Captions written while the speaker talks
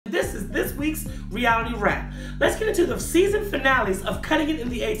this week's Reality Wrap. Let's get into the season finales of Cutting It in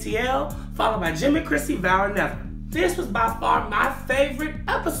the ATL, followed by Jim and Chrissy Vow or Never. This was by far my favorite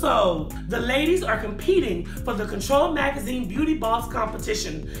episode. The ladies are competing for the Control Magazine Beauty Boss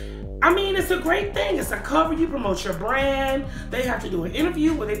competition. I mean, it's a great thing. It's a cover, you promote your brand. They have to do an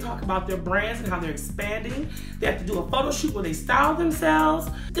interview where they talk about their brands and how they're expanding. They have to do a photo shoot where they style themselves.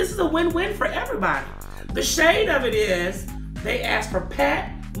 This is a win-win for everybody. The shade of it is, they asked for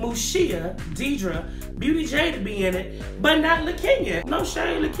Pat, Mushia, Deidre, Beauty J to be in it, but not LaKenya. No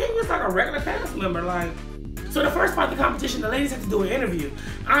shade, LaKenya's like a regular cast member, like. So the first part of the competition, the ladies have to do an interview.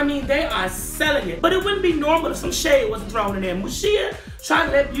 I mean, they are selling it. But it wouldn't be normal if some shade wasn't thrown in there. Mushia trying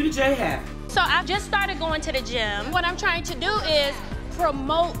to let Beauty J have it. So I've just started going to the gym. What I'm trying to do is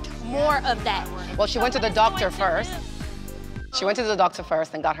promote more of that. Well, she went to the doctor first. She went to the doctor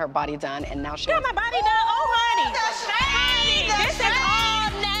first and got her body done, and now she got my body done. Oh, honey. This is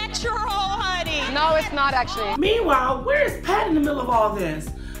all natural, honey. No, it's not actually. Meanwhile, where is Pat in the middle of all this?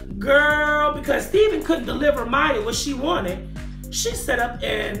 Girl, because Steven couldn't deliver Maya what she wanted, she set up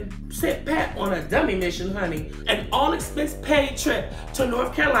and sent Pat on a dummy mission, honey. An all-expense-paid trip to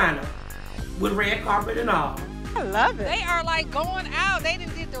North Carolina with red carpet and all. I love it. They are like going out. They done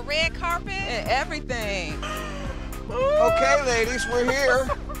did the red carpet and everything. Okay, ladies, we're here.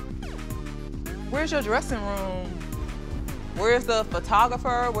 Where's your dressing room? Where's the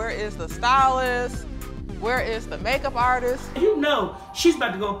photographer? Where is the stylist? Where is the makeup artist? You know she's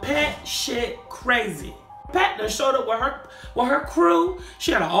about to go Pat shit crazy. Pat done showed up with her crew.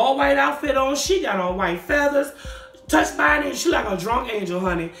 She had an all-white outfit on. She got on white feathers. Touched by it, and she like a drunk angel,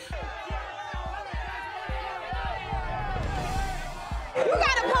 honey. You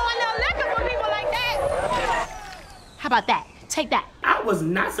gotta pour enough liquor for people like that. How about that? Take that. I was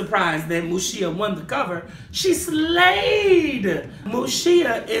not surprised that Mushia won the cover. She slayed.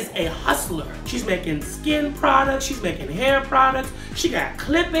 Mushia is a hustler. She's making skin products. She's making hair products. She got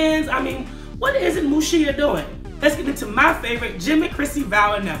clip-ins. I mean, what isn't Mushia doing? Let's get into my favorite, Jim and Chrissy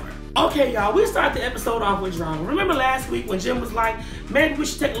Vow or Never. Okay, y'all, we started the episode off with drama. Remember last week when Jim was like, maybe we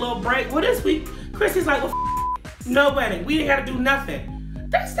should take a little break? Well, this week, Chrissy's like, well, no wedding. We didn't got to do nothing.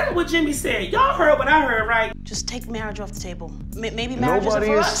 That's not what Jimmy said. Y'all heard what I heard, right? Just take marriage off the table. Maybe marriage Nobody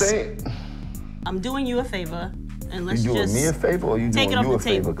isn't for is us. saying. I'm doing you a favor, and let's You doing just me a favor or you take doing it you off a the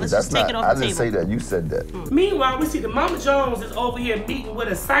table. favor? Because Let's that's just take not, it off I the didn't table. say that, you said that. Meanwhile, we see the Mama Jones is over here meeting with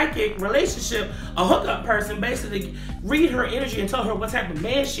a psychic relationship, a hookup person, basically read her energy and tell her what type of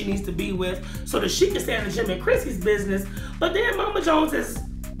man she needs to be with so that she can stay in the Jim and Chrissy's business. But then Mama Jones is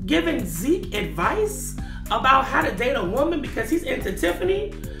giving Zeke advice about how to date a woman because he's into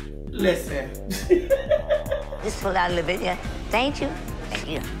Tiffany. Listen. Just pull out a little bit, yeah. Thank you. Thank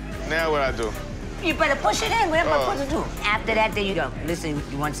you. Now what I do? You better push it in. What am I supposed to do? After that, there you go. Listen,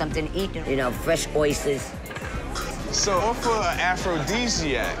 you want something to eat? You know, fresh oysters. So, I'm for an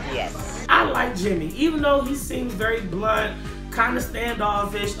aphrodisiac. Yes. I like Jimmy, even though he seems very blunt, kind of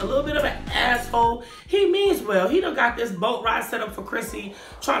standoffish, a little bit of an asshole. He means well. He done got this boat ride set up for Chrissy,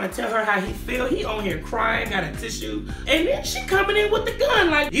 trying to tell her how he feel. He on here crying, got a tissue. And then she coming in with the gun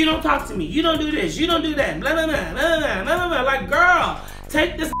like, you don't talk to me, you don't do this, you don't do that, blah, blah, blah, blah, blah, blah, blah. Like, girl,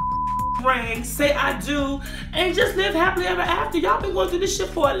 take this ring, say I do, and just live happily ever after. Y'all been going through this shit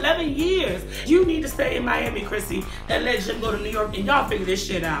for 11 years. You need to stay in Miami, Chrissy, and let Jim go to New York, and y'all figure this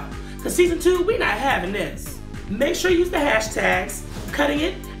shit out. Because season 2, we not having this. Make sure you use the hashtags, Cutting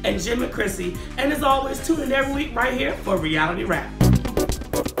It and Jim and Chrissy. And as always, tune in every week right here for Reality Wrap.